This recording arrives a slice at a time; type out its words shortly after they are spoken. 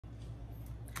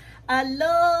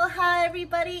Aloha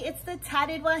everybody, it's the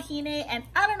Tatted Wahine, and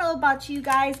I don't know about you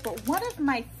guys, but one of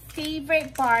my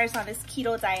favorite bars on this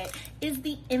keto diet is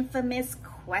the infamous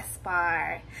Quest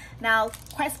bar. Now,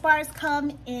 Quest bars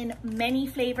come in many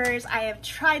flavors. I have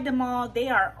tried them all. They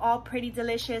are all pretty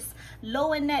delicious,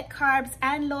 low in net carbs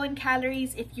and low in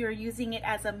calories if you're using it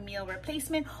as a meal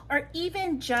replacement or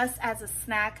even just as a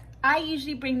snack. I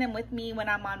usually bring them with me when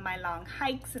I'm on my long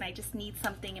hikes and I just need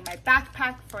something in my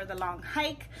backpack for the long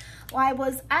hike. Well, I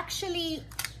was actually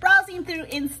browsing through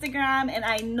Instagram and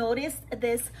I noticed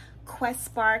this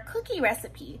Quest bar cookie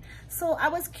recipe. So I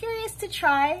was curious to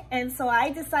try, and so I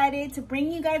decided to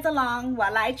bring you guys along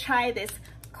while I try this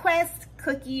Quest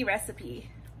cookie recipe.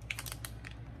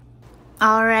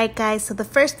 All right guys, so the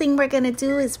first thing we're gonna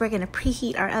do is we're gonna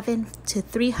preheat our oven to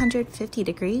 350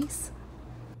 degrees.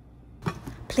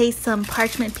 Place some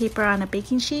parchment paper on a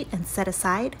baking sheet and set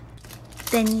aside.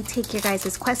 Then you take your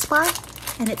guys' Quest bar,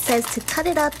 and it says to cut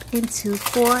it up into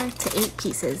 4 to 8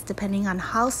 pieces, depending on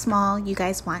how small you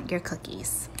guys want your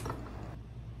cookies.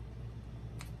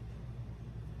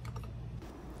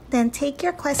 Then take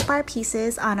your Quest bar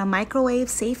pieces on a microwave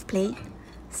safe plate,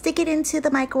 stick it into the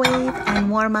microwave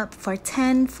and warm up for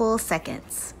 10 full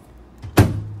seconds.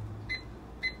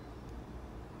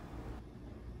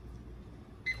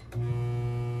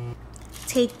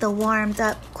 Take the warmed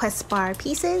up Quest bar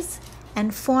pieces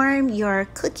and form your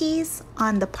cookies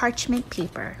on the parchment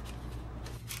paper.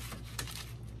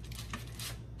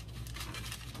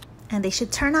 And they should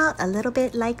turn out a little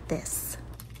bit like this.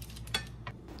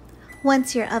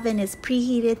 Once your oven is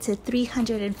preheated to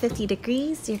 350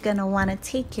 degrees, you're gonna wanna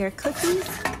take your cookies,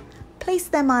 place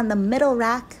them on the middle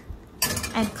rack,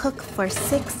 and cook for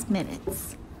 6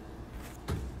 minutes.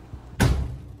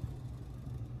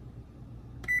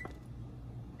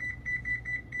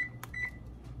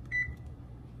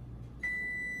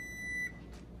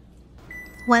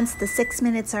 Once the 6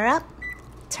 minutes are up,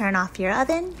 turn off your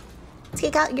oven,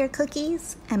 take out your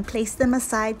cookies, and place them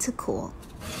aside to cool.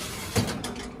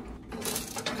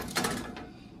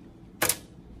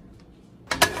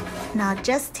 Now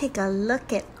just take a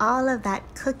look at all of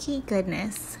that cookie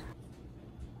goodness.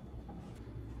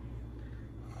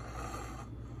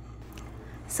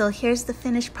 So here's the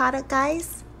finished product,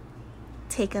 guys.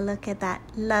 Take a look at that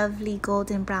lovely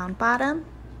golden brown bottom.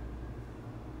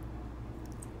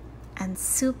 And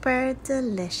super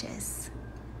delicious.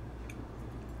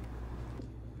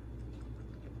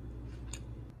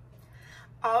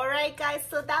 All right guys,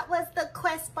 so that was the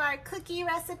Quest bar cookie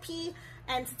recipe,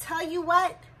 and to tell you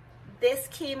what, this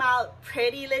came out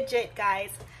pretty legit, guys.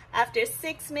 After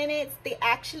 6 minutes, they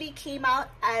actually came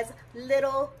out as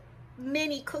little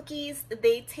mini cookies.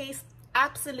 They taste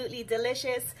absolutely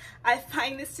delicious. I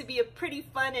find this to be a pretty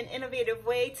fun and innovative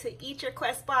way to eat your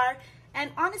Quest bar. And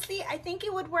honestly, I think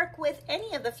it would work with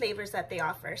any of the flavors that they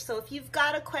offer. So if you've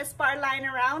got a Quest bar lying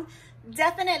around,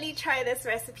 definitely try this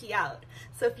recipe out.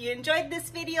 So if you enjoyed this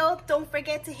video, don't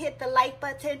forget to hit the like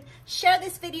button, share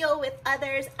this video with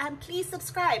others, and please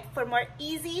subscribe for more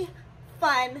easy,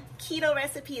 fun keto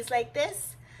recipes like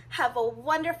this. Have a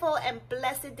wonderful and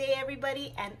blessed day,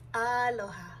 everybody, and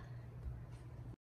aloha.